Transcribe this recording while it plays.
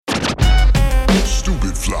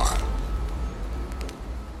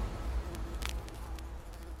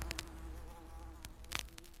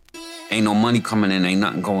ain't no money coming in, ain't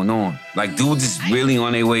nothing going on. Like, dudes is really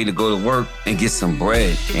on their way to go to work and get some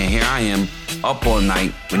bread. And here I am, up all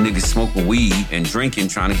night with niggas smoking weed and drinking,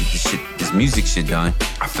 trying to get this music shit done.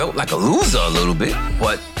 I felt like a loser a little bit,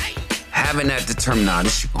 but having that determined, nah,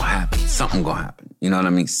 this shit gonna happen. Something gonna happen. You know what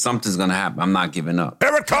I mean? Something's gonna happen. I'm not giving up.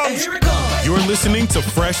 Here it comes! Here it comes! You're listening to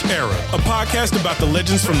Fresh Era, a podcast about the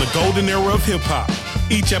legends from the golden era of hip-hop.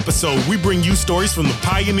 Each episode, we bring you stories from the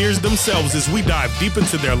pioneers themselves as we dive deep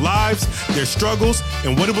into their lives, their struggles,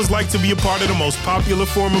 and what it was like to be a part of the most popular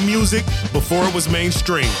form of music before it was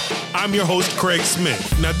mainstream. I'm your host, Craig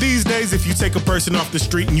Smith. Now, these days, if you take a person off the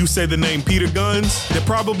street and you say the name Peter Gunz, they're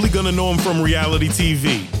probably gonna know him from reality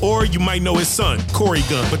TV. Or you might know his son, Corey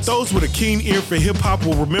Gunz. But those with a keen ear for hip-hop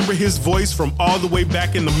will remember his voice from all the way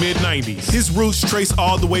back in the mid-90s. His roots trace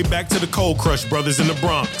all the way back to the Cold Crush brothers in the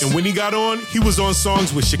Bronx. And when he got on, he was on songs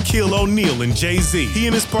with Shaquille O'Neal and Jay-Z. He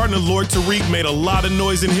and his partner Lord Tariq made a lot of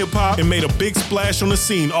noise in hip-hop and made a big splash on the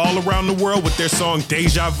scene all around the world with their song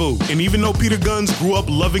Deja Vu. And even though Peter Gunz grew up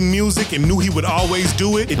loving music and knew he would always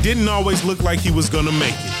do it, it didn't always look like he was gonna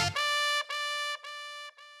make it.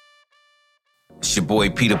 It's your boy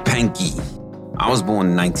Peter Pankey. I was born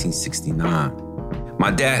in 1969. My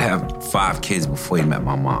dad had 5 kids before he met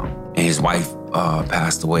my mom. And his wife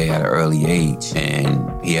passed away at an early age.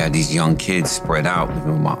 And he had these young kids spread out,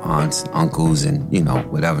 living with my aunts and uncles and, you know,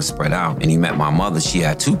 whatever spread out. And he met my mother. She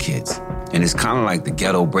had 2 kids. And it's kind of like the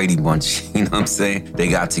ghetto Brady Bunch, you know what I'm saying? They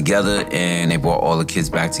got together and they brought all the kids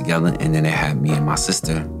back together. And then they had me and my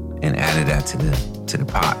sister and added that to the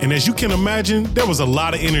pot. And as you can imagine, there was a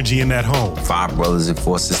lot of energy in that home. 5 brothers and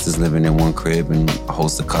 4 sisters living in one crib and a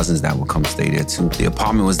host of cousins that would come stay there too. The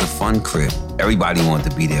apartment was the fun crib. Everybody wanted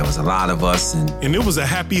to be there. It was a lot of us. And it was a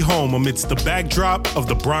happy home amidst the backdrop of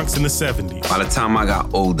the Bronx in the 70s. By the time I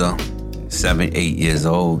got older, 7, 8 years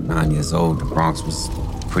old, 9 years old, the Bronx was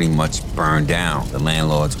pretty much burned down. The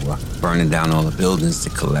landlords were burning down all the buildings to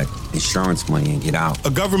collect insurance money and get out. A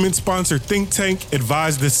government-sponsored think tank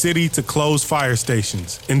advised the city to close fire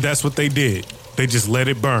stations, and that's what they did. They just let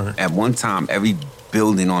it burn. At one time, every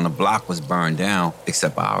building on the block was burned down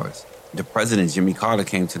except ours. The president, Jimmy Carter,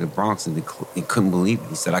 came to the Bronx and he couldn't believe it.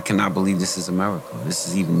 He said, I cannot believe this is America. This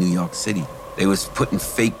is even New York City. They was putting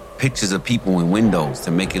fake pictures of people in windows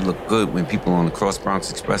to make it look good when people on the Cross Bronx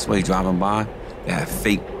Expressway driving by. They had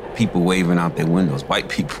fake people waving out their windows, white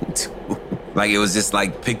people too. Like it was just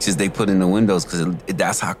like pictures they put in the windows because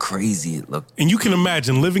that's how crazy it looked. And you can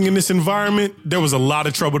imagine living in this environment, there was a lot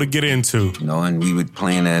of trouble to get into. You know, and we would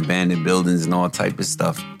play in the abandoned buildings and all type of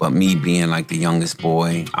stuff. But me being like the youngest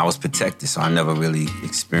boy, I was protected, so I never really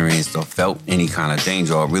experienced or felt any kind of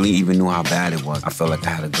danger or really even knew how bad it was. I felt like I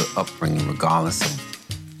had a good upbringing regardless of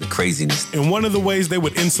the craziness. And one of the ways they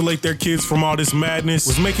would insulate their kids from all this madness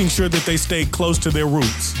was making sure that they stayed close to their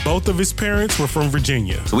roots. Both of his parents were from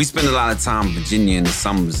Virginia. So we spent a lot of time in Virginia in the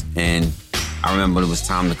summers, and I remember it was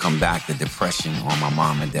time to come back, the depression on my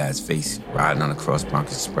mom and dad's face, riding on the Cross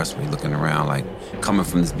Bronx Expressway, looking around like coming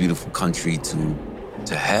from this beautiful country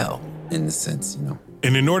to hell, in a sense, you know.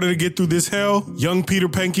 And in order to get through this hell, young Peter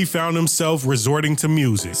Pankey found himself resorting to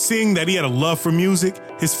music. Seeing that he had a love for music,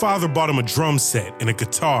 his father bought him a drum set and a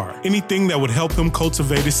guitar, anything that would help him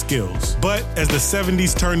cultivate his skills. But as the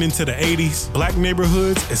 70s turned into the 80s, black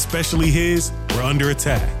neighborhoods, especially his, were under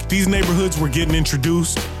attack. These neighborhoods were getting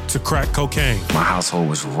introduced to crack cocaine. My household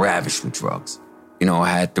was ravished with drugs. You know, I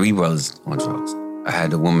had 3 brothers on drugs. I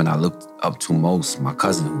had the woman I looked up to most, my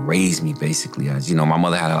cousin who raised me basically. As you know, my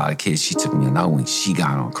mother had a lot of kids. She took me another when she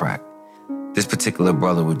got on crack. This particular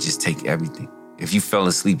brother would just take everything. If you fell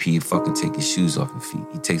asleep, he'd fucking take your shoes off your feet.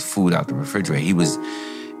 He'd take food out the refrigerator.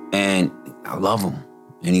 And I love him.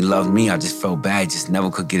 And he loved me. I just felt bad, just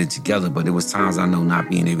never could get it together. But there was times I know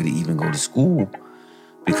not being able to even go to school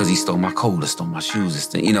because he stole my coat or stole my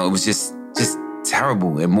shoes. You know, it was just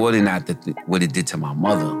terrible. And more than that, what it did to my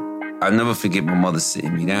mother. I'll never forget my mother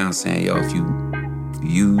sitting me down saying, yo, if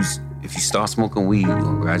you start smoking weed, you're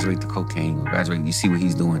gonna graduate to cocaine, you're gonna graduate, you see what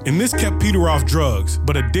he's doing. And this kept Peter off drugs,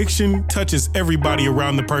 but addiction touches everybody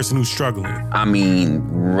around the person who's struggling. I mean,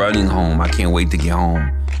 running home, I can't wait to get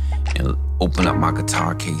home and open up my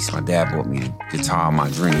guitar case. My dad bought me the guitar of my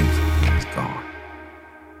dreams, and it was gone.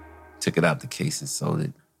 Took it out the case and sold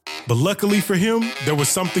it. But luckily for him, there was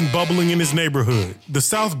something bubbling in his neighborhood. The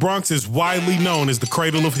South Bronx is widely known as the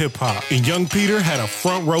cradle of hip-hop, and young Peter had a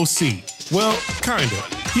front row seat. Well, kinda.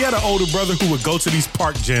 He had an older brother who would go to these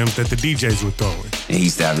park jams that the DJs were throwing. And he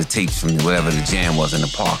used to have the tapes from whatever the jam was in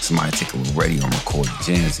the park. Somebody take a little radio and record the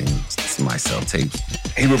jams, and somebody sell tapes.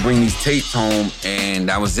 He would bring these tapes home, and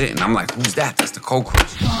that was it. And I'm like, who's that? That's the Cold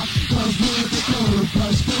Crush.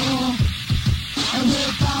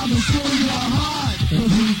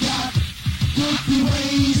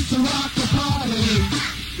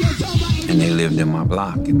 And they lived in my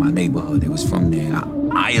block, in my neighborhood. They was from there.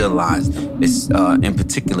 I idolized them. It's, in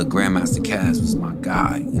particular, Grandmaster Caz was my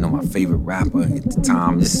guy. You know, my favorite rapper at the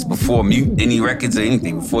time. This is before any records or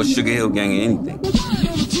anything, before Sugar Hill Gang or anything.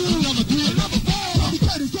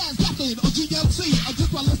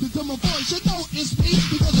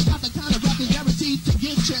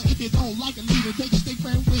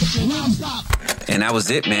 And that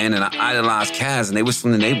was it, man. And I idolized Caz, and they was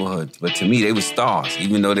from the neighborhood. But to me, they were stars,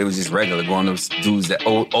 even though they was just regular, going to dudes that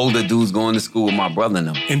older dudes going to school with my brother and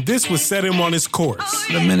them. And this would set him on his course.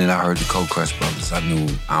 The minute I heard the Cold Crush Brothers, I knew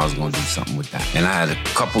I was going to do something with that. And I had a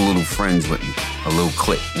couple little friends with me, a little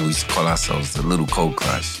clique, and we used to call ourselves the Little Cold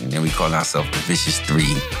Crush. And then we called ourselves the Vicious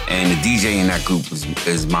Three. And the DJ in that group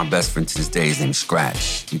is my best friend to this day. His name's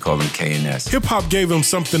Scratch. We call him K&S. Hip-hop gave him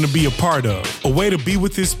something to be a part of, a way to be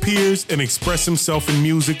with his peers and express himself in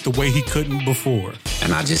music the way he couldn't before.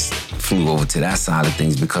 And I just flew over to that side of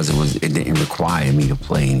things because it didn't require me to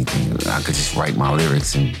play anything. I could just write my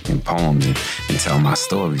lyrics and poems and tell my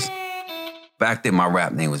stories. Back then, my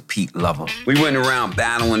rap name was Pete Lover. We went around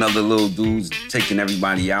battling other little dudes, taking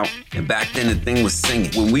everybody out. And back then, the thing was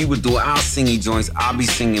singing. When we would do our singing joints, I'd be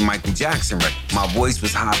singing Michael Jackson records. My voice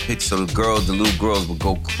was high-pitched, so the little girls would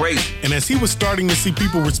go crazy. And as he was starting to see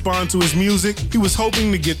people respond to his music, he was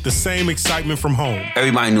hoping to get the same excitement from home.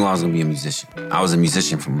 Everybody knew I was going to be a musician. I was a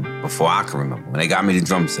musician from before I could remember. When they got me the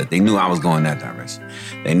drum set, they knew I was going that direction.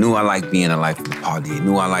 They knew I liked being a life of the party. They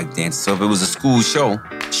knew I liked dancing. So if it was a school show,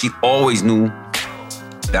 she always knew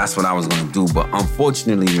that's what I was gonna do. But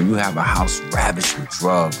unfortunately, when you have a house ravished with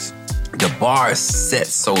drugs, the bar is set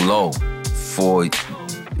so low for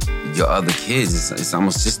your other kids. It's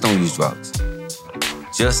almost just don't use drugs.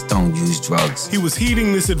 Just don't use drugs. He was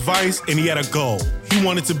heeding this advice and he had a goal. He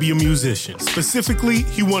wanted to be a musician. Specifically,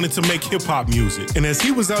 he wanted to make hip-hop music. And as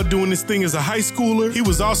he was out doing this thing as a high schooler, he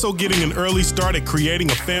was also getting an early start at creating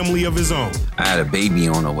a family of his own. I had a baby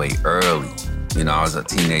on the way early. You know, I was a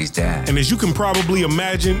teenage dad. And as you can probably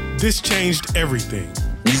imagine, this changed everything.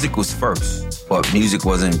 Music was first, but music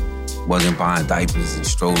wasn't buying diapers and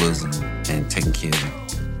strollers and taking care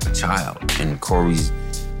of a child. And Corey's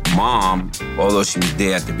mom, although she was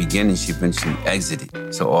there at the beginning, she eventually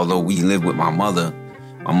exited. So although we lived with my mother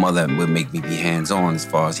would make me be hands-on as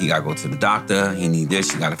far as he got to go to the doctor, he need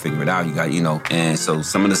this, you got to figure it out, you got, you know. And so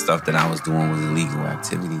some of the stuff that I was doing was illegal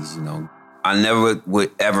activities, you know. I never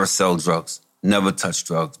would ever sell drugs. Never touched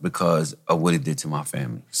drugs because of what it did to my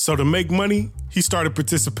family. So to make money, he started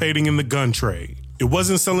participating in the gun trade. It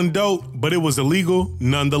wasn't selling dope, but it was illegal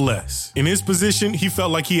nonetheless. In his position, he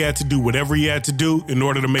felt like he had to do whatever he had to do in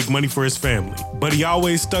order to make money for his family. But he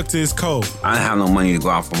always stuck to his code. I didn't have no money to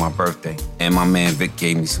go out for my birthday. And my man Vic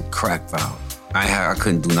gave me some crack vows. I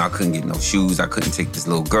couldn't get no shoes. I couldn't take this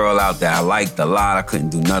little girl out that I liked a lot. I couldn't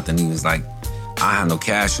do nothing. He was like, I have no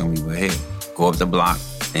cash on me, but here, go up the block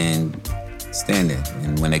and stand there.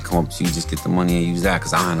 And when they come up to you, just get the money and use that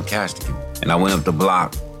because I don't have no cash to give you. And I went up the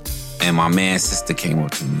block and my man's sister came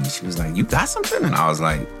up to me and she was like, you got something? And I was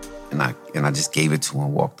like, and I just gave it to her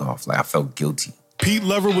and walked off. Like I felt guilty. Pete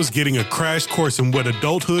Lover was getting a crash course in what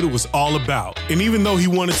adulthood was all about. And even though he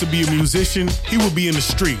wanted to be a musician, he would be in the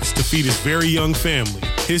streets to feed his very young family.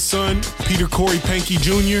 His son, Peter Corey Pankey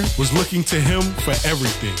Jr., was looking to him for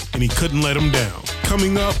everything, and he couldn't let him down.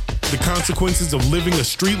 Coming up, the consequences of living a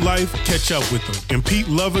street life catch up with him. And Pete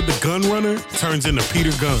Lover, the gun runner, turns into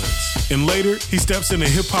Peter Guns. And later, he steps into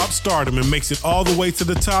hip-hop stardom and makes it all the way to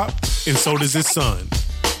the top, and so does his son.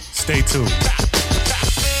 Stay tuned.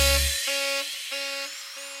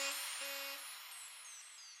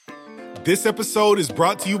 This episode is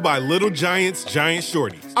brought to you by Little Giant's Giant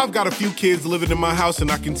Shorties. I've got a few kids living in my house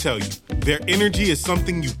and I can tell you, their energy is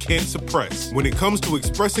something you can't suppress. When it comes to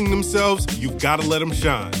expressing themselves, you've got to let them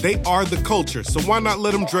shine. They are the culture, so why not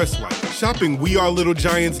let them dress like it? Shopping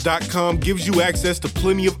WeAreLittleGiants.com gives you access to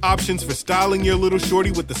plenty of options for styling your little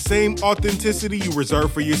shorty with the same authenticity you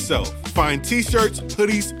reserve for yourself. Find t-shirts,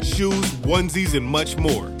 hoodies, shoes, onesies, and much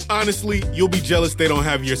more. Honestly, you'll be jealous they don't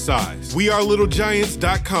have your size.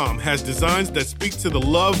 WeAreLittleGiants.com has designs that speak to the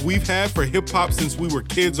love we've had for hip-hop since we were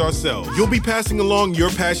kids ourselves. You'll be passing along your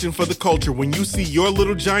passion for the culture when you see your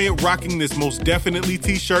little giant rocking this Most Definitely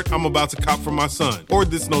t-shirt I'm about to cop for my son, or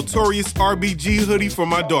this Notorious RBG hoodie for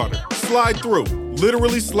my daughter. Slide through.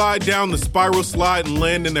 Literally slide down the spiral slide and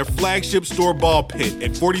land in their flagship store ball pit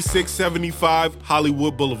at 4675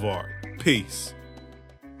 Hollywood Boulevard. Peace.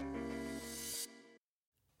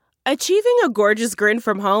 Achieving a gorgeous grin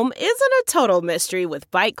from home isn't a total mystery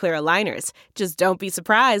with Byte Clear aligners. Just don't be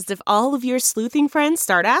surprised if all of your sleuthing friends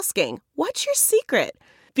start asking, "What's your secret?"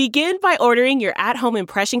 Begin by ordering your at-home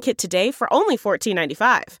impression kit today for only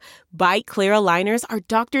 $14.95. Byte Clear aligners are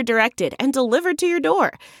doctor-directed and delivered to your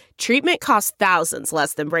door. Treatment costs thousands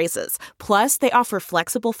less than braces. Plus, they offer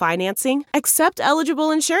flexible financing, accept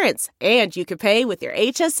eligible insurance, and you can pay with your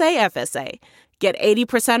HSA FSA. Get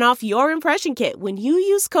 80% off your impression kit when you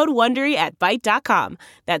use code WONDERY at Byte.com.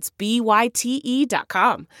 That's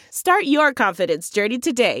BYTE.com. Start your confidence journey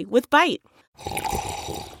today with Byte.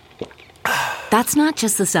 That's not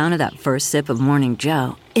just the sound of that first sip of Morning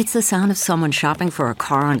Joe. It's the sound of someone shopping for a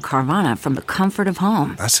car on Carvana from the comfort of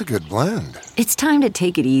home. That's a good blend. It's time to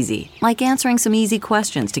take it easy, like answering some easy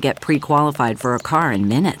questions to get pre-qualified for a car in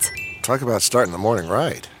minutes. Talk about starting the morning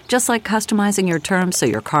right. Just like customizing your terms so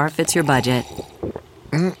your car fits your budget.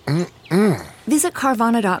 Visit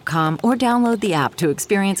Carvana.com or download the app to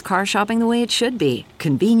experience car shopping the way it should be.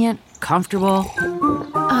 Convenient, comfortable.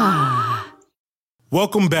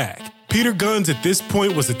 Welcome back. Peter Gunz at this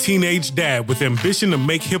point was a teenage dad with ambition to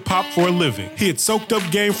make hip-hop for a living. He had soaked up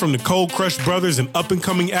game from the Cold Crush Brothers and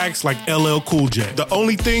up-and-coming acts like LL Cool J. The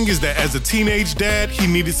only thing is that as a teenage dad, he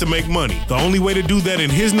needed to make money. The only way to do that in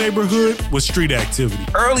his neighborhood was street activity.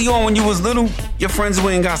 Early on when you was little, your friends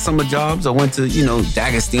went and got summer jobs or went to,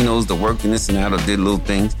 D'Agostino's to work and this and that or did little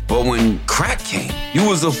things. But when crack came, you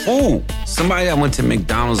was a fool. Somebody that went to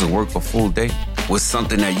McDonald's and worked a full day was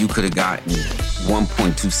something that you could have gotten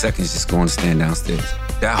 1.2 seconds just going to stand downstairs.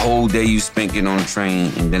 That whole day you spent getting on the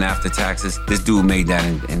train, and then after taxes, this dude made that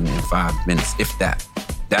in 5 minutes, if that.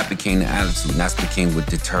 That became the attitude, and that became what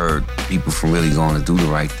deterred people from really going to do the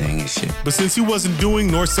right thing and shit. But since he wasn't doing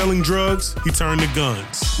nor selling drugs, he turned to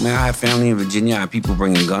guns. Man, I have family in Virginia. I have people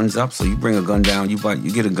bringing guns up. So you bring a gun down, you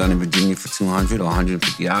get a gun in Virginia for $200 or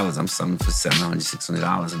 $150. I'm selling for $700,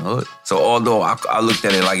 $600 in the hood. So although I looked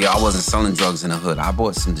at it like, I wasn't selling drugs in the hood, I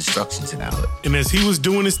brought some destruction to that hood. And as he was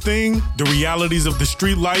doing his thing, the realities of the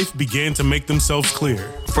street life began to make themselves clear.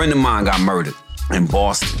 A friend of mine got murdered in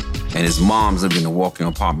Boston, and his mom's lived in a walk-in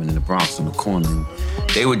apartment in the Bronx on the corner. And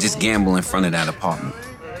they would just gamble in front of that apartment.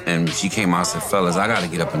 And she came out and said, "Fellas, I gotta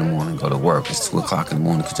get up in the morning and go to work. It's 2 o'clock in the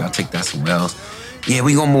morning. Could y'all take that somewhere else?" "Yeah,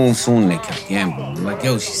 we gonna move soon." And they kept gambling. I'm like,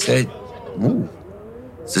 "Yo," she said, "move."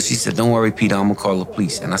 So she said, "Don't worry, Peter, I'm gonna call the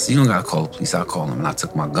police." And I said, "You don't gotta call the police, I'll call them." And I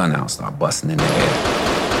took my gun out and started busting in the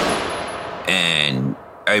air. And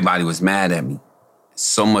everybody was mad at me.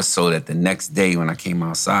 So much so that the next day when I came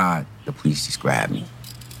outside, the police just grabbed me.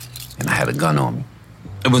 And I had a gun on me.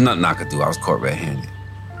 It was nothing I could do. I was caught red-handed.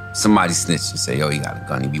 Somebody snitched and said, "Yo, he got a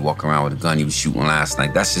gun. He be walking around with a gun. He was shooting last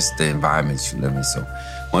night." That's just the environment you live in. So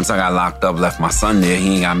once I got locked up, left my son there,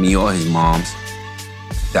 he ain't got me or his mom's.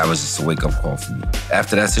 That was just a wake-up call for me.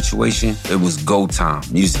 After that situation, it was go time,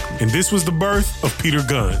 musically. And this was the birth of Peter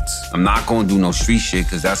Gunz. I'm not gonna do no street shit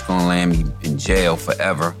because that's gonna land me in jail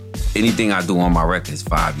forever. Anything I do on my record is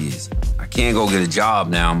 5 years. I can't go get a job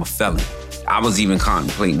now, I'm a felon. I was even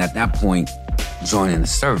contemplating at that point joining the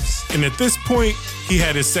service. And at this point, he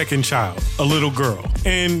had his second child, a little girl.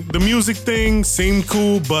 And the music thing seemed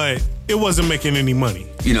cool, but it wasn't making any money.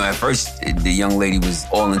 At first, the young lady was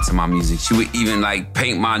all into my music. She would even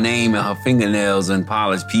paint my name and her fingernails and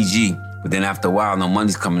polish PG. But then after a while, no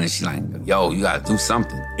money's coming in. She's like, "Yo, you gotta do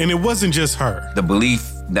something." And it wasn't just her. The belief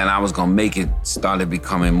that I was gonna make it started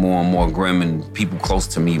becoming more and more grim, and people close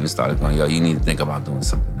to me even started going, "Yo, you need to think about doing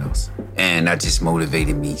something else." And that just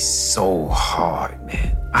motivated me so hard,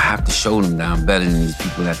 man. I have to show them that I'm better than these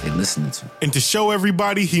people that they're listening to. And to show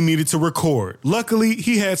everybody, he needed to record. Luckily,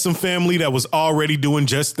 he had some family that was already doing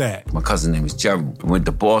just that. My cousin's name was Gerald. I went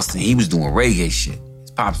to Boston. He was doing reggae shit.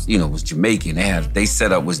 His pops, was Jamaican. They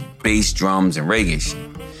set up with bass, drums, and reggae shit.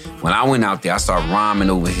 When I went out there, I started rhyming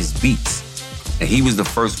over his beats. And he was the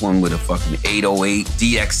first one with a fucking 808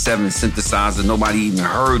 DX7 synthesizer. Nobody even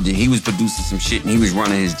heard it. He was producing some shit, and he was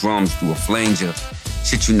running his drums through a flanger.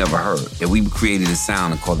 Shit you never heard. And we created a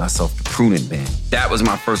sound and called ourselves the Prudent Band. That was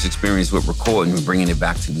my first experience with recording and bringing it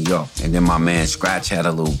back to New York. And then my man Scratch had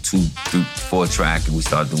a little 2, 3, 4 track, and we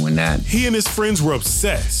started doing that. He and his friends were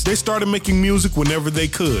obsessed. They started making music whenever they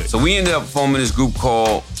could. So we ended up forming this group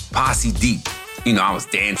called Posse Deep. I was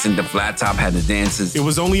dancing. The Flat Top had the dancers. It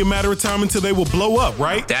was only a matter of time until they would blow up,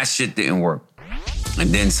 right? That shit didn't work.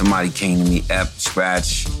 And then somebody came to me,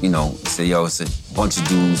 Scratch, said, "Yo, it's a bunch of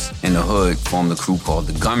dudes in the hood formed a crew called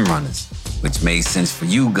the Gun Runners," which made sense for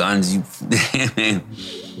you, Guns.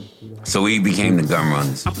 So we became the Gun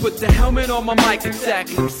Runners. I put the helmet on my mic, attack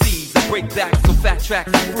MCs. break back so fat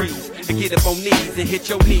tracks can freeze. And get up on knees and hit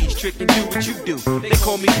your knees, trick and do what you do. They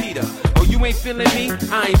call me Peter. Oh, you ain't feeling me?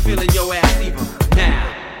 I ain't feeling your ass either.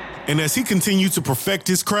 Now. And as he continued to perfect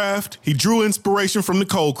his craft, he drew inspiration from the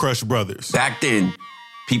Cold Crush Brothers. Back then,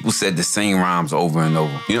 people said the same rhymes over and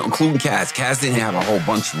over. You know, including Cass. Cass didn't have a whole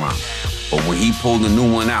bunch of rhymes. But when he pulled a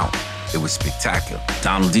new one out, it was spectacular.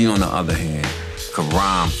 Donald D, on the other hand, could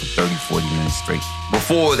rhyme for 30, 40 minutes straight.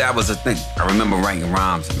 Before that was a thing, I remember writing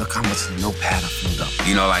rhymes. And look how much notepad I filled up.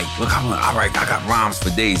 You know, like, look how much, all right, I got rhymes for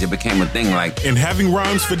days. It became a thing, like. And having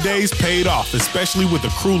rhymes for days paid off, especially with a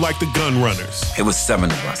crew like the Gun Runners. It was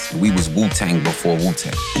 7 of us. We was Wu-Tang before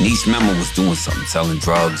Wu-Tang. And each member was doing something, selling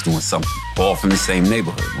drugs, doing something. All from the same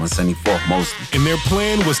neighborhood, 174th mostly. And their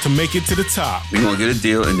plan was to make it to the top. We gonna get a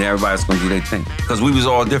deal, and then everybody's gonna do their thing. Because we was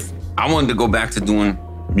all different. I wanted to go back to doing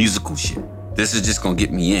musical shit. This is just gonna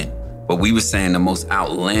get me in. But we were saying the most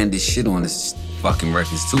outlandish shit on this fucking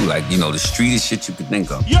records too. Like, you know, the streetest shit you could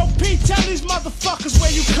think of. Yo, Pete, tell these motherfuckers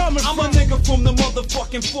where you coming from. I'm a nigga from the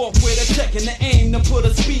motherfucking fork with a tech and the aim to put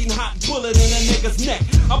a speeding hot bullet in a nigga's neck.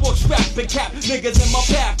 I walk strap and cap niggas in my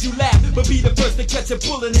path. You laugh, but be the first to catch a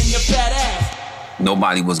bullet in your fat ass.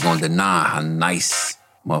 Nobody was gonna deny how nice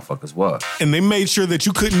motherfuckers was. And they made sure that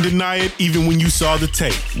you couldn't deny it even when you saw the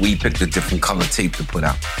tape. We picked a different color tape to put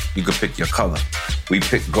out. You could pick your color. We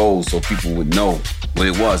picked gold so people would know what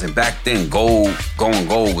it was. And back then, going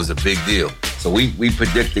gold was a big deal. So we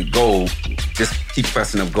predicted gold. Just keep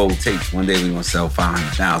pressing up gold tapes. One day we gonna sell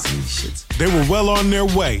 500,000 of these shits. They were well on their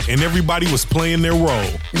way, and everybody was playing their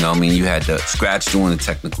role. You know what I mean? You had the Scratch doing the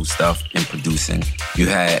technical stuff and producing. You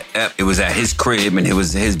had, it was at his crib and it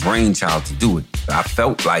was his brainchild to do it. I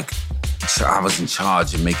felt like I was in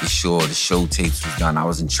charge of making sure the show tapes was done. I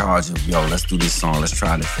was in charge of, yo, let's do this song, let's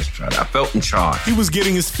try this, let's try that. I felt in charge. He was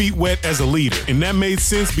getting his feet wet as a leader, and that made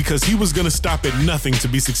sense because he was gonna stop at nothing to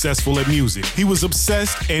be successful at music. He was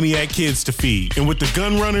obsessed, and he had kids to feed. And with the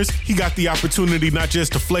Gun Runners, he got the opportunity not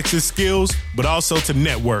just to flex his skills, but also to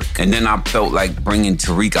network. And then I felt like bringing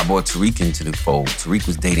Tariq, I brought Tariq into the fold. Tariq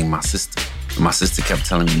was dating my sister. And my sister kept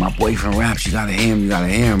telling me, my boyfriend raps, you gotta hear him, you gotta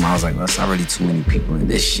hear him. I was like, well, that's already too many people in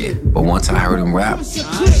this shit. But once I heard him rap. Yo,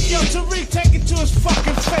 Tariq, take it to his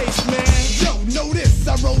fucking face, man. Yo, know this,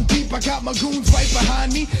 I roll deep, I got my goons right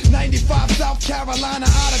behind me. 95 South Carolina,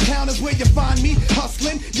 out of town is where you find me.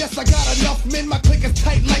 Hustling, yes, I got enough men. My click is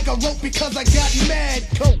tight like a rope because I got mad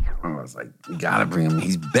coke. I was like, we gotta bring him.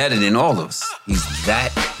 He's better than all of us. He's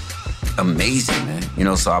that amazing, man. You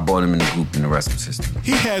know, so I brought him in the group and the rest was history.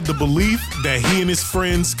 He had the belief that he and his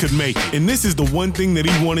friends could make it. And this is the one thing that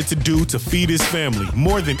he wanted to do to feed his family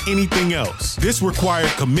more than anything else. This required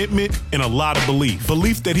commitment and a lot of belief.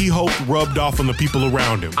 Belief that he hoped rubbed off on the people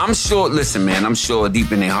around him. I'm sure, listen, man, I'm sure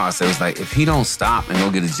deep in their hearts, it was like, if he don't stop and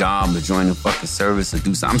go get a job or join the fucking service or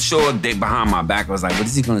do something, I'm sure they behind my back was like, what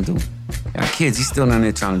is he gonna do? Got kids, he's still down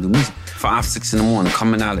there trying to do music. 5, 6 in the morning,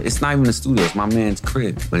 coming out of, it's not even the studio, it's my man's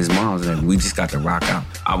crib, but his mom's there. We just got to rock out.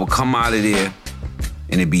 I would come out of there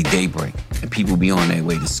and it'd be daybreak and people be on their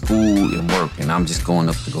way to school and work and I'm just going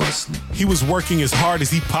up to go to sleep. He was working as hard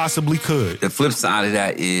as he possibly could. The flip side of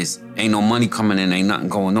that is ain't no money coming in, ain't nothing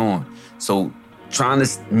going on. So trying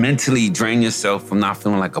to mentally drain yourself from not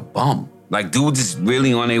feeling like a bum. Like dudes is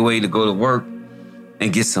really on their way to go to work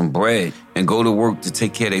and get some bread and go to work to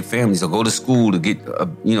take care of their families or go to school to get,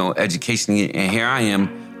 education. And here I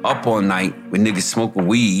am up all night with niggas smoking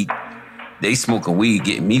weed. They smoking weed,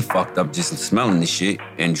 getting me fucked up just smelling the shit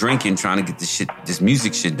and drinking, trying to get this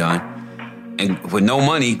music shit done. And with no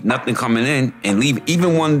money, nothing coming in and leave.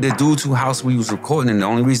 Even one of the dudes whose house we was recording, and the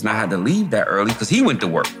only reason I had to leave that early because he went to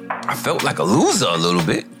work. I felt like a loser a little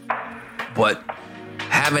bit, but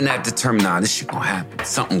having that determined, this shit gonna happen.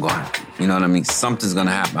 Something gonna happen. You know what I mean? Something's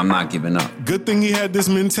gonna happen. I'm not giving up. Good thing he had this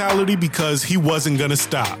mentality because he wasn't gonna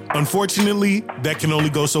stop. Unfortunately, that can only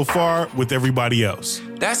go so far with everybody else.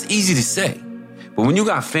 That's easy to say. But when you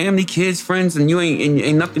got family, kids, friends, and you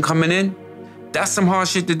ain't nothing coming in, that's some hard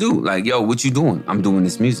shit to do. Like, yo, what you doing? I'm doing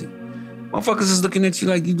this music. Motherfuckers is looking at you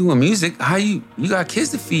like you doing music. How you got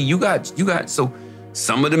kids to feed. You got, so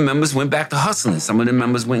some of the members went back to hustling. Some of the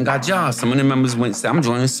members went and got jobs. Some of the members went and said, I'm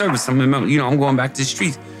joining the service. Some of the members, I'm going back to the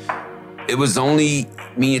streets. It was only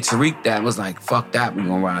me and Tariq that was like, fuck that, we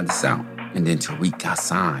gonna ride this out. And then Tariq got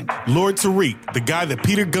signed. Lord Tariq, the guy that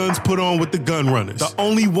Peter Gunz put on with the Gun Runners. The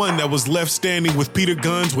only one that was left standing with Peter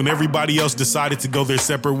Gunz when everybody else decided to go their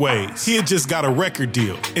separate ways. He had just got a record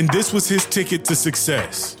deal, and this was his ticket to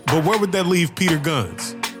success. But where would that leave Peter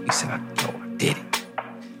Gunz? He said, yo, I did it.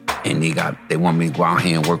 And they want me to go out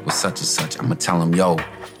here and work with such and such. I'm gonna tell them, yo,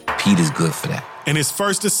 Peter's good for that. And his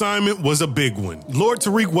first assignment was a big one. Lord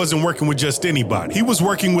Tariq wasn't working with just anybody. He was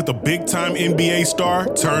working with a big-time NBA star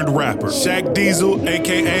turned rapper, Shaq Diesel,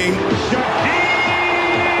 a.k.a. Shaquille.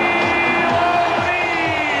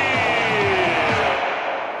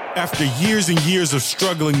 After years and years of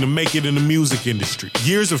struggling to make it in the music industry,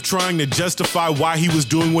 years of trying to justify why he was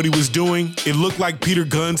doing what he was doing, it looked like Peter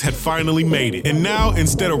Gunz had finally made it. And now,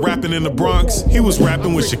 instead of rapping in the Bronx, he was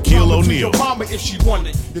rapping with Shaquille O'Neal. Mama, if she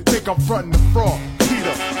wanted, you think I'm fronting the fraud.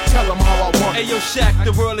 Peter, tell him how I want it. Hey yo, Shaq,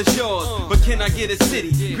 the world is yours, but can I get a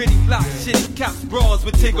city? Gritty block, shitty cops, bras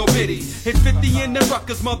with tiggle bitties. Hit 50 in the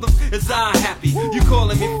ruckers, mother, is I happy? You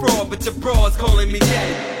calling me fraud, but your bras calling me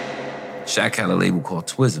daddy. Shaq had a label called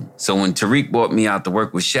Twism. So when Tariq brought me out to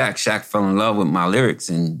work with Shaq, Shaq fell in love with my lyrics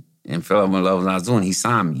and fell in love with what I was doing. He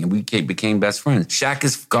signed me, and we became best friends. Shaq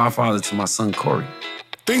is godfather to my son, Corey.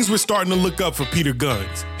 Things were starting to look up for Peter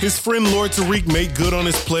Gunz. His friend Lord Tariq made good on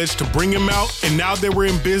his pledge to bring him out, and now they were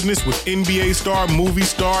in business with NBA star, movie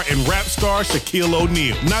star, and rap star Shaquille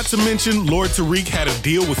O'Neal. Not to mention, Lord Tariq had a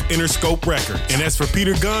deal with Interscope Records. And as for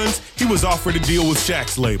Peter Gunz, he was offered a deal with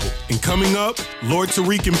Shaq's label. And coming up, Lord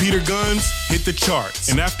Tariq and Peter Gunz hit the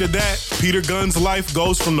charts. And after that, Peter Gunz's life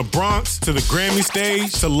goes from the Bronx to the Grammy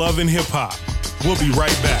stage to love and hip-hop. We'll be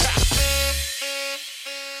right back.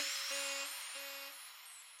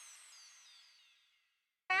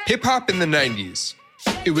 Hip-hop in the 90s.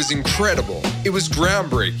 It was incredible. It was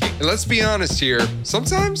groundbreaking. And let's be honest here,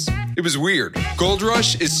 sometimes it was weird. Gold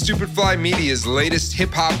Rush is Stupid Fly Media's latest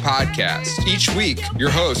hip-hop podcast. Each week, your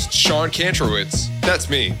host, Sean Kantrowitz, that's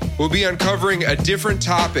me, will be uncovering a different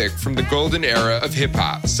topic from the golden era of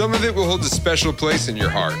hip-hop. Some of it will hold a special place in your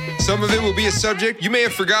heart. Some of it will be a subject you may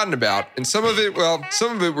have forgotten about. And some of it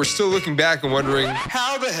we're still looking back and wondering,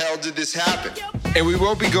 how the hell did this happen? And we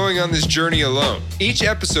won't be going on this journey alone. Each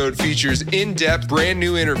episode features in-depth, brand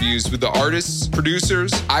new interviews with the artists,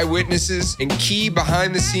 producers, eyewitnesses, and key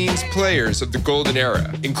behind-the-scenes players of the golden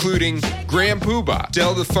era, including Graham Poobah,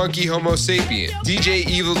 Del the Funky Homo Sapien, DJ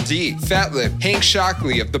Evil D, Fatlip, Hank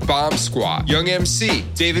Shockley of the Bomb Squad, Young MC,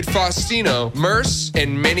 David Faustino, Merce,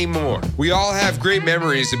 and many more. We all have great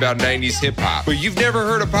memories about 90s hip-hop, but you've never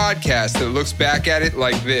heard a podcast that looks back at it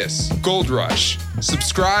like this. Gold Rush.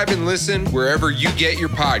 Subscribe and listen wherever you get your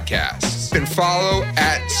podcasts. And follow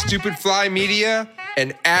at Stupid Fly Media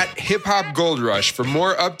and at Hip Hop Gold Rush for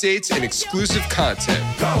more updates and exclusive content.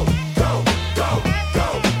 Go, go, go,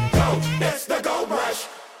 go, go. It's the Gold Rush.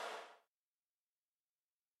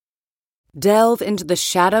 Delve into the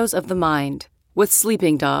shadows of the mind with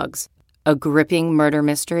Sleeping Dogs, a gripping murder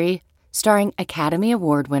mystery starring Academy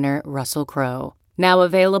Award winner Russell Crowe. Now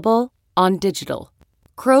available on digital.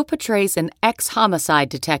 Crowe portrays an ex-homicide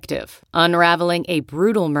detective unraveling a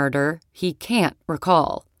brutal murder he can't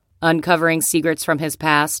recall. Uncovering secrets from his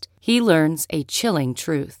past, he learns a chilling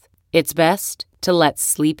truth. It's best to let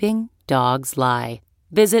sleeping dogs lie.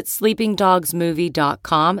 Visit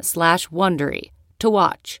sleepingdogsmovie.com/Wondery to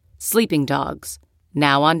watch Sleeping Dogs,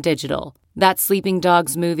 now on digital. That's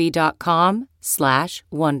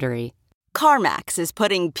sleepingdogsmovie.com/Wondery. CarMax is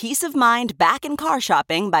putting peace of mind back in car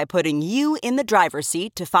shopping by putting you in the driver's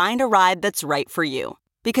seat to find a ride that's right for you.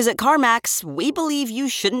 Because at CarMax, we believe you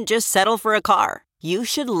shouldn't just settle for a car. You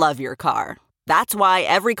should love your car. That's why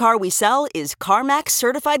every car we sell is CarMax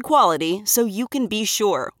certified quality, so you can be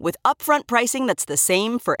sure with upfront pricing that's the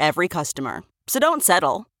same for every customer. So don't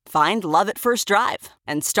settle. Find love at first drive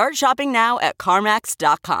and start shopping now at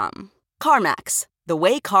CarMax.com. CarMax, the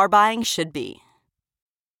way car buying should be.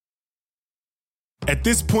 At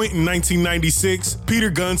this point in 1996,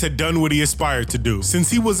 Peter Gunz had done what he aspired to do.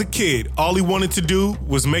 Since he was a kid, all he wanted to do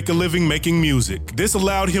was make a living making music. This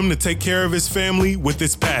allowed him to take care of his family with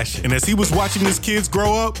his passion. And as he was watching his kids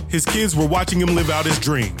grow up, his kids were watching him live out his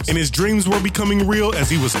dreams. And his dreams were becoming real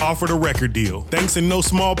as he was offered a record deal. Thanks in no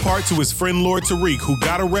small part to his friend Lord Tariq, who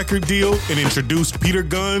got a record deal and introduced Peter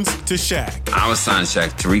Gunz to Shaq. I was signed to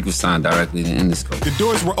Shaq. Tariq was signed directly to Interscope. The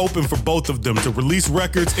doors were open for both of them to release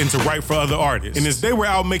records and to write for other artists. And as they were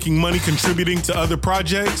out making money contributing to other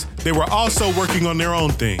projects, they were also working on their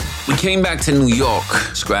own thing. We came back to New York.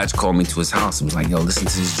 Scratch called me to his house and was like, yo, listen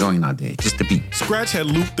to this joint I did. Just the beat. Scratch had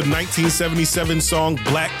looped the 1977 song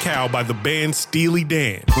Black Cow by the band Steely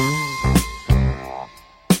Dan.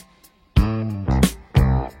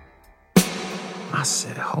 I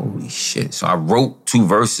said, holy shit. So I wrote 2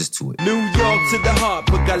 verses to it. New York to the heart,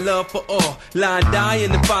 but got love for all. Line die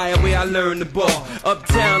in the fire where I learned the ball.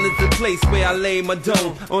 Uptown is the place where I lay my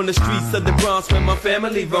dome. On the streets of the Bronx where my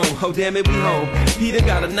family roam. Oh, damn it, we home. Peter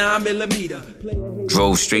got a 9mm.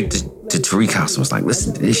 Drove straight to to Tariq House and was like,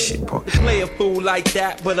 listen to this shit, bro. Play a fool like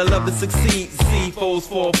that, but I love to succeed. See foes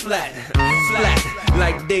fall flat, flat,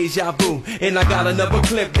 like deja vu. And I got another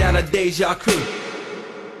clip down a deja crew.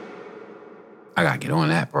 I gotta get on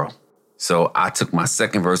that, bro. So I took my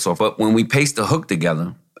second verse off. But when we paced the hook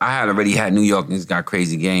together, I had already had New York niggas got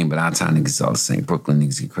crazy game, but out of town niggas all the same. Brooklyn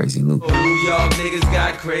niggas get crazy loot. New York niggas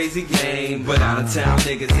got crazy game, but out of town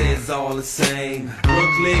niggas is all the same.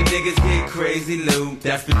 Brooklyn niggas get crazy loot.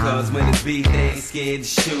 That's because when it's beat, they ain't scared to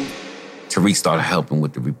shoot. Tariq started helping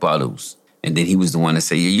with the rebuttals. And then he was the one to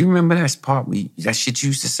say, yeah, you remember that part that shit you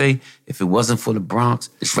used to say, if it wasn't for the Bronx,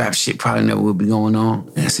 this rap shit probably never would be going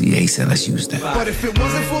on. And I said, yeah, he said, let's use that. But if it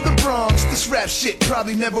wasn't for the Bronx, this rap shit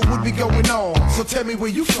probably never would be going on. So tell me where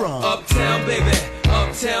you from. Uptown,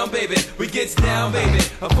 baby, we gets down, baby,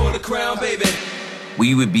 up for the crown, baby.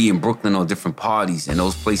 We would be in Brooklyn on different parties, and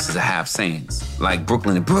those places are half sayings. Like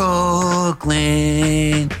Brooklyn,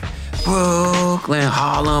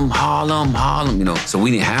 Harlem, you know. So we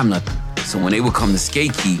didn't have nothing. So when they would come to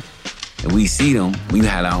Skate Key and we see them, we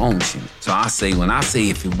had our own shit. So when I say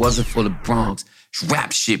if it wasn't for the Bronx,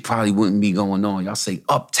 rap shit probably wouldn't be going on. Y'all say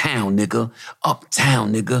uptown, nigga.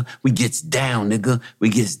 We gets down,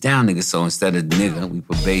 nigga. So instead of nigga, we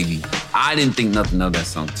put baby. I didn't think nothing of that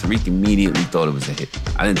song. Tariq immediately thought it was a hit.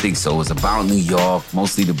 I didn't think so. It was about New York,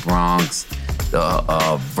 mostly the Bronx.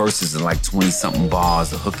 The verses are like 20-something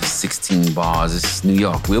bars. The hook is 16 bars. It's New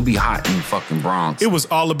York. We'll be hot in the fucking Bronx. It was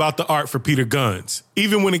all about the art for Peter Gunz,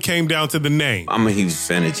 even when it came down to the name. I'm a huge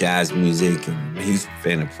fan of jazz music, and a huge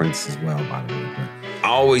fan of Prince as well, by the way. But I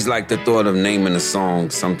always like the thought of naming a song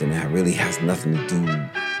something that really has nothing to do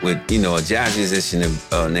with, a jazz musician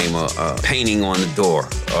name a painting on the door,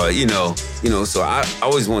 or, so I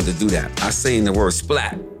always wanted to do that. I say in the word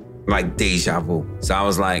splat, like deja vu. So I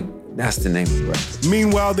was like, that's the name of the record.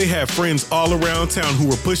 Meanwhile, they had friends all around town who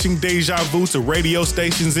were pushing Deja Vu to radio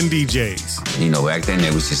stations and DJs. Back then they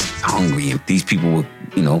was just hungry, and these people were,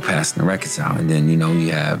 passing the records out. And then, you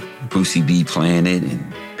have Brucey B playing it,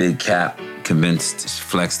 and Big Cap convinced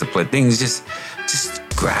Flex to play. Things just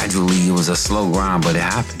gradually, it was a slow grind, but it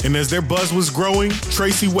happened. And as their buzz was growing,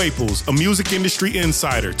 Tracy Waples, a music industry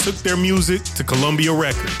insider, took their music to Columbia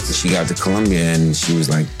Records. She got to Columbia and she was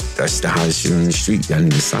like, that's the hottest shit on the street. Y'all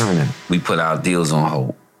need to sign that. We put our deals on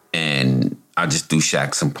hold, and I just threw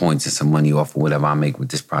Shaq some points and some money off of whatever I make with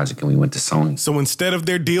this project, and we went to Sony. So instead of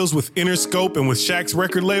their deals with Interscope and with Shaq's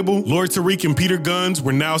record label, Lord Tariq and Peter Gunz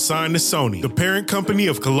were now signed to Sony, the parent company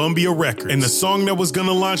of Columbia Records. And the song that was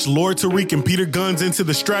gonna launch Lord Tariq and Peter Gunz into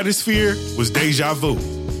the stratosphere was Deja Vu.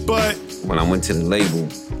 But when I went to the label,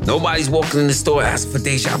 nobody's walking in the store asking for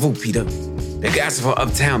Deja Vu, Peter. They're asking for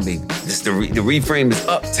Uptown Baby. The reframe is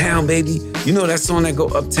Uptown Baby. You know that song that go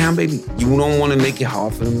Uptown Baby? You don't want to make it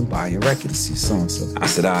hard for them to buy your record to see a song. So I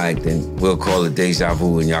said, all right, then we'll call it Deja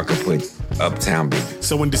Vu and y'all can put Uptown Baby.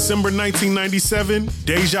 So in December 1997,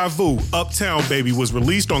 Deja Vu, Uptown Baby was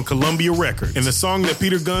released on Columbia Records. And the song that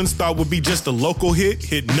Peter Gunz thought would be just a local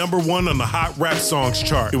hit number 1 on the Hot Rap Songs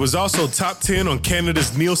chart. It was also top 10 on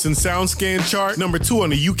Canada's Nielsen SoundScan chart, number 2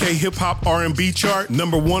 on the UK Hip Hop R&B chart,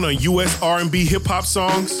 number 1 on US R&B hip hop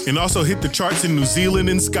songs, and also hit the charts in New Zealand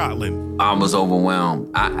and Scotland. I was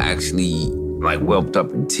overwhelmed. I actually whelped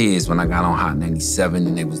up in tears when I got on Hot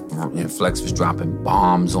 97 and Flex was dropping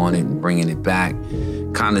bombs on it and bringing it back.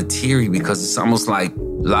 Kind of teary because it's almost like a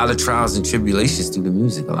lot of trials and tribulations through the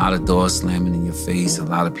music. A lot of doors slamming in your face, a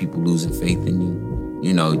lot of people losing faith in you.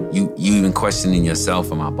 You even questioning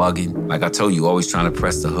yourself, am I bugging? Like I told you, always trying to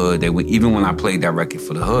press the hood. Even when I played that record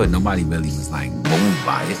for the hood, nobody really was moved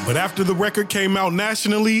by it. But after the record came out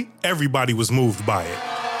nationally, everybody was moved by it.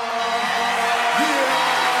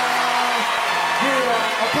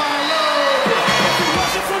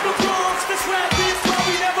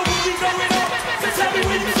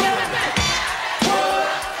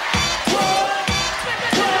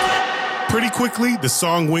 Pretty quickly, the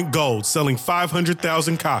song went gold, selling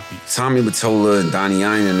 500,000 copies. Tommy Mottola and Donnie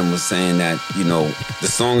Iron and them were saying that, the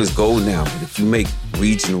song is gold now, but if you make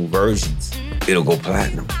regional versions, it'll go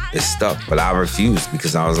platinum. It's stuck, but I refused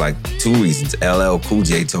because I was like, 2 reasons. LL Cool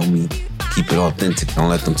J told me, keep it authentic, don't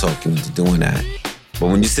let them talk you into doing that. But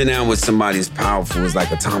when you sit down with somebody as powerful as like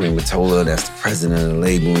a Tommy Mottola, that's the president of the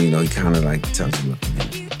label, he kind of tells you, look,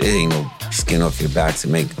 man, there ain't no skin off your back to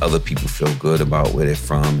make other people feel good about where they're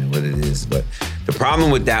from and what it is. But the problem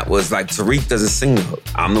with that was Tariq doesn't sing the hook.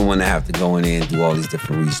 I'm the one that have to go in there and do all these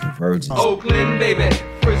different regional versions. Oakland, baby,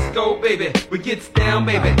 Frisco, baby, we gets down,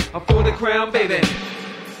 baby, up for the crown, baby.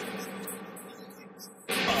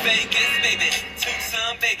 Vegas, baby,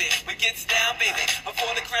 Tucson, baby, we gets down, baby,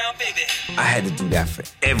 before the crown, baby. I had to do that for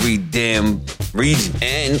every damn region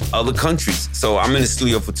and other countries. So I'm in the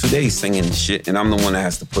studio for 2 days singing and shit, and I'm the one that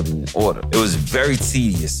has to put it in order. It was very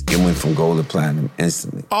tedious. It went from gold to platinum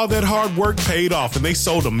instantly. All that hard work paid off, and they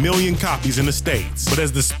sold 1 million copies in the States. But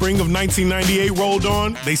as the spring of 1998 rolled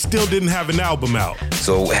on, they still didn't have an album out.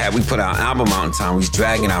 So had we put our album out in time, we was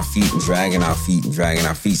dragging our feet and dragging our feet and dragging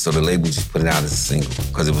our feet, so the label just put it out as a single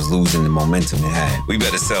because it was losing the momentum it had. We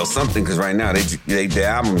better sell something because right now their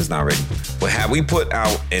album is not ready. But had we put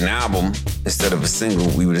out an album instead of a single,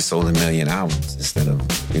 we would have sold 1 million albums instead of,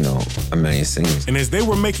 1 million singles. And as they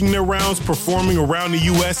were making their rounds, performing around the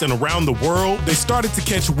U.S. and around the world, they started to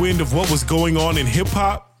catch wind of what was going on in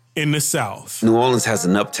hip-hop in the South. New Orleans has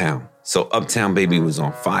an Uptown. So Uptown Baby was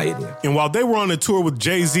on fire there. And while they were on a tour with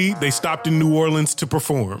Jay-Z, they stopped in New Orleans to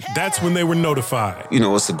perform. That's when they were notified.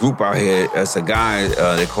 It's a group out here. It's a guy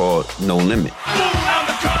they call No Limit.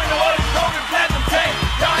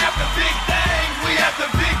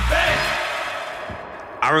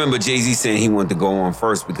 I remember Jay-Z saying he wanted to go on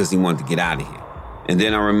first because he wanted to get out of here. And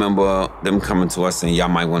then I remember them coming to us saying, y'all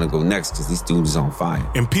might want to go next because these dudes is on fire.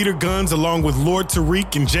 And Peter Gunz, along with Lord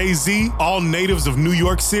Tariq and Jay-Z, all natives of New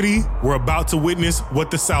York City, were about to witness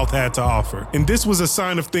what the South had to offer. And this was a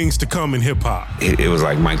sign of things to come in hip-hop. It was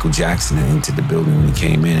like Michael Jackson entered the building when he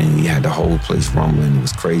came in, and he had the whole place rumbling. It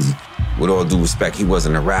was crazy. With all due respect, he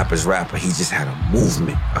wasn't a rapper's rapper. He just had a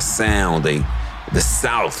movement, a sound, the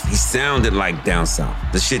South. He sounded like down South.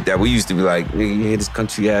 The shit that we used to be like, nigga, you hear this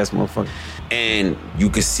country-ass motherfucker? And you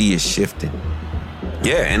could see it shifting.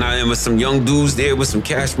 Yeah, and there was some young dudes there with some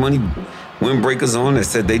Cash Money windbreakers on that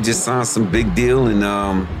said they just signed some big deal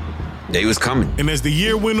and they was coming. And as the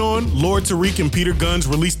year went on, Lord Tariq and Peter Gunz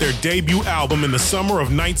released their debut album in the summer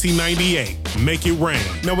of 1998, Make It Rain.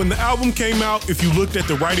 Now, when the album came out, if you looked at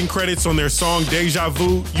the writing credits on their song Deja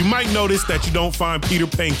Vu, you might notice that you don't find Peter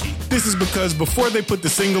Pankey. This is because before they put the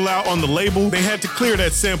single out on the label, they had to clear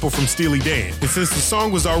that sample from Steely Dan. And since the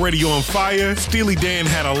song was already on fire, Steely Dan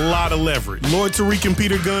had a lot of leverage. Lord Tariq and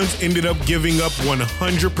Peter Gunz ended up giving up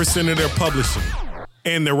 100% of their publishing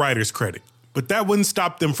and their writer's credit. But that wouldn't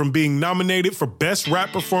stop them from being nominated for Best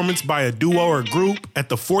Rap Performance by a Duo or Group at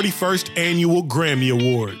the 41st Annual Grammy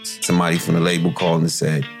Awards. Somebody from the label called and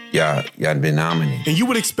said, y'all been nominated. And you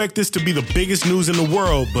would expect this to be the biggest news in the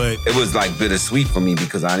world, but it was like bittersweet for me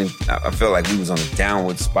because I felt like we was on a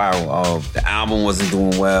downward spiral of the album wasn't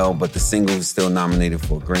doing well, but the single was still nominated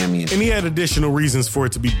for a Grammy. And he had additional reasons for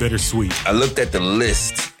it to be bittersweet. I looked at the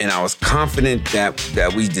list and I was confident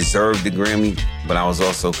that we deserved the Grammy, but I was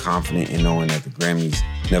also confident in knowing that the Grammys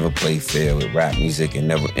never played fair with rap music and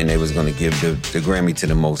they was going to give the Grammy to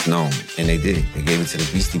the most known. And they did. They gave it to the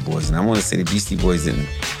Beastie Boys. And I want to say the Beastie Boys didn't.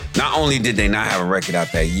 Not only did they not have a record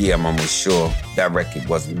out that year, I'm almost sure that record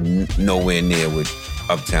wasn't nowhere near what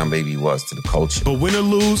Uptown Baby was to the culture. But win or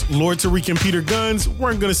lose, Lord Tariq and Peter Gunz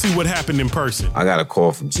weren't going to see what happened in person. I got a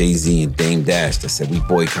call from Jay-Z and Dame Dash that said we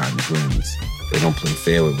boycotting the Grammys. They don't play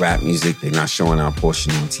fair with rap music. They're not showing our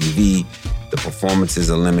portion on TV. The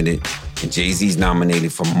performances are limited. And Jay-Z's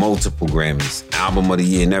nominated for multiple Grammys, Album of the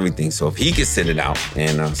Year and everything. So if he could sit it out,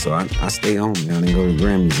 and so I stay home, I didn't go to the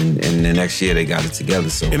Grammys. And the next year they got it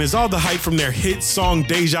together. So. And as all the hype from their hit song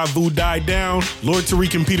Deja Vu died down, Lord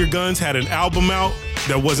Tariq and Peter Gunz had an album out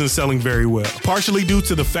that wasn't selling very well. Partially due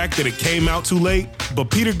to the fact that it came out too late,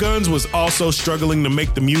 but Peter Gunz was also struggling to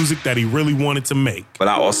make the music that he really wanted to make. But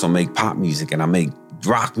I also make pop music and I make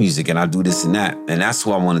rock music and I do this and that. And that's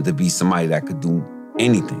who I wanted to be, somebody that could do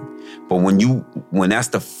anything. But when that's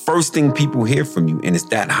the first thing people hear from you and it's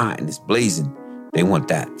that hot and it's blazing, they want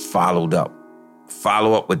that follow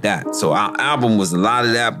up with that. So our album was a lot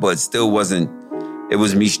of that, but still wasn't, it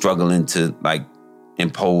was me struggling to like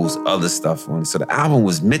impose other stuff on it. So the album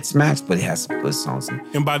was mismatched, but it had some good songs in it.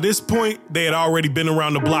 And by this point, they had already been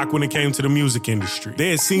around the block when it came to the music industry. They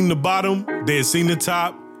had seen the bottom, they had seen the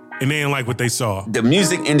top, and they didn't like what they saw. The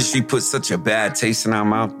music industry put such a bad taste in our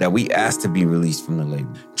mouth that we asked to be released from the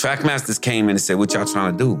label. Trackmasters came in and said, what y'all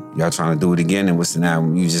trying to do? Y'all trying to do it again? And what's the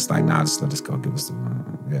album? You just like, nah, just let us go. Give us the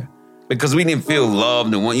one. Yeah. Because we didn't feel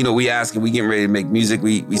loved and we asking, we getting ready to make music,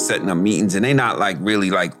 we setting up meetings, and they not like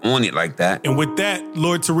really like on it like that. And with that,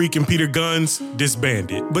 Lord Tariq and Peter Gunz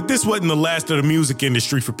disbanded. But this wasn't the last of the music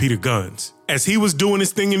industry for Peter Gunz. As he was doing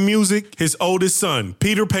his thing in music, his oldest son,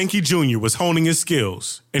 Peter Pankey Jr., was honing his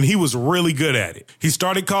skills, and he was really good at it. He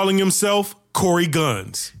started calling himself Corey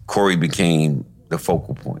Gunz. Corey became the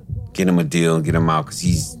focal point. Get him a deal, get him out, because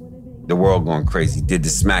he's the world going crazy. Did the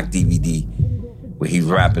Smack DVD where he's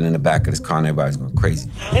rapping in the back of his car and everybody's going crazy.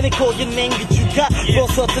 And they call your name that you got. All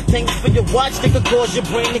sorts of things for your watch. They could cause your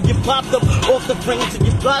brain to get popped up off the frames of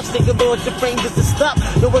your blocks. They could lord your frame doesn't stop.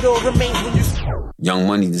 No, it all remains when you... Young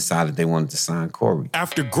Money decided they wanted to sign Corey.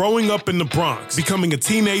 After growing up in the Bronx, becoming a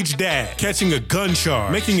teenage dad, catching a gun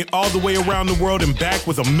charge, making it all the way around the world and back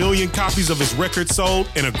with 1 million copies of his record sold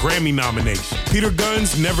and a Grammy nomination, Peter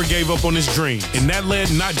Gunz never gave up on his dream. And that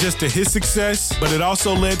led not just to his success, but it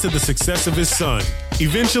also led to the success of his son.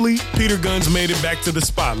 Eventually, Peter Gunz made it back to the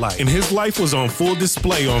spotlight, and his life was on full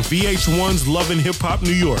display on VH1's Love and Hip Hop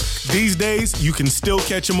New York. These days, you can still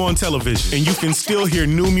catch him on television, and you can still hear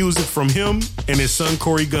new music from him and his son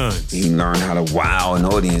Corey Gunz. He learned how to wow an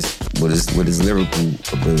audience with his lyrical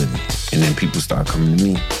ability, and then people start coming to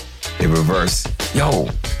me. They reverse, yo,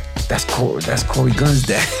 that's Corey Gunz'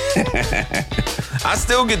 dad. I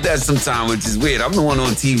still get that sometimes, which is weird. I'm the one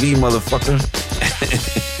on TV, motherfucker.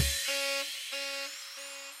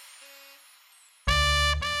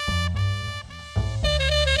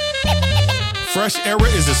 Fresh Era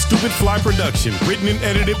is a Stupid Fly production, written and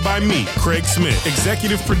edited by me, Craig Smith.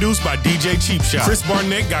 Executive produced by DJ Cheap Shot. Chris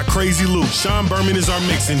Barnett got Crazy Loose. Sean Berman is our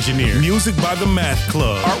mix engineer. Music by The Math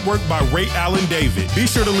Club. Artwork by Ray Allen David. Be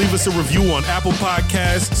sure to leave us a review on Apple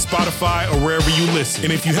Podcasts, Spotify, or wherever you listen.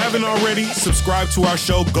 And if you haven't already, subscribe to our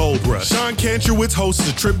show Gold Rush. Sean Kantrowitz hosts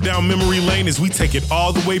a trip down memory lane as we take it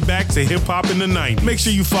all the way back to hip-hop in the 90s. Make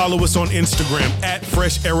sure you follow us on Instagram at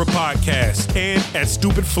Fresh Era Podcast and at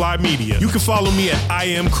Stupid Fly Media. You can follow me at I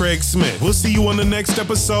Am Craig Smith. We'll see you on the next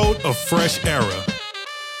episode of Fresh Era.